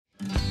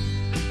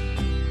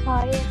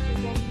Hi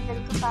everyone,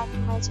 welcome back to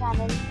my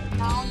channel.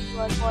 Now you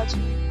are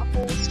watching a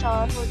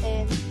 4-star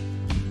hotel.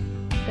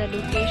 The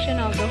location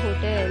of the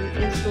hotel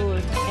is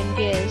good and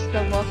guests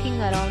love walking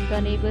around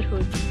the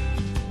neighborhood.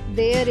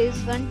 There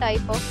is one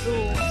type of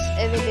rooms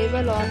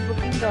available on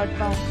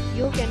booking.com.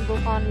 You can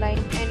book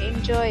online and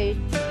enjoy it.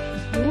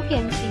 You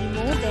can see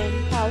more than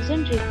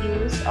 1000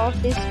 reviews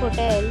of this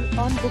hotel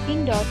on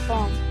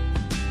booking.com.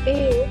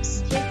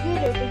 Its review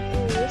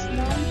rating is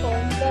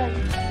 9.1,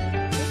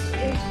 which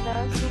is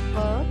the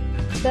superb.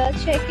 The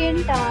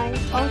check-in time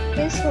of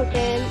this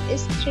hotel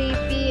is 3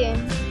 p.m.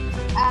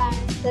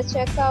 and the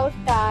checkout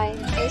time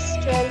is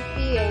 12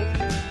 p.m.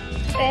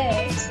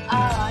 Pets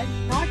are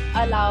not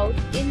allowed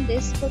in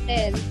this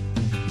hotel.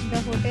 The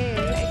hotel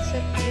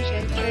accepts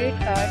major credit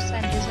cards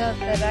and reserves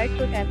the right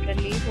to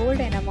temporarily hold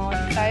an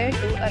amount prior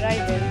to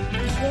arrival.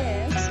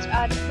 Guests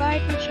are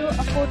required to show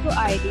a photo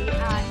ID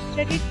and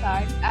credit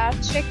card at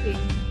check-in.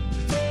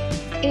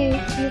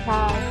 If you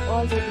have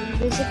already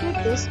visited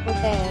this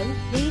hotel,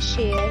 please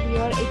share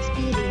your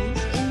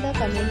experience in the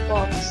comment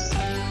box.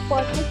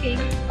 For booking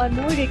or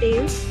more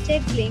details,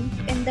 check link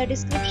in the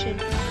description.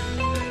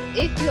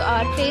 If you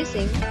are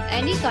facing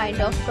any kind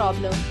of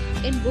problem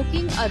in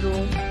booking a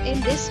room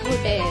in this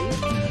hotel,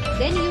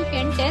 then you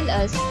can tell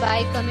us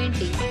by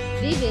commenting.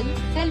 We will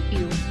help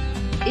you.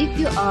 If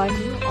you are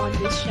new on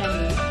this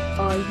channel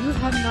or you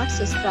have not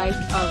subscribed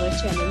our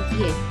channel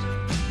yet,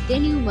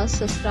 then you must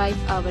subscribe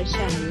our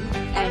channel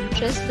and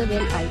press the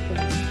bell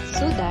icon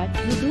so that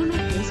you do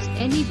not miss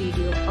any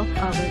video of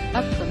our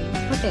upcoming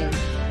hotel.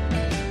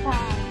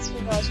 Thanks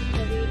for watching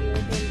the video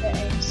till the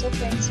end. So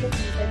friends, will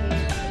meet again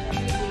in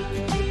a new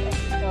video with a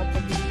new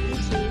topic. Be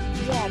safe,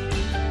 be happy.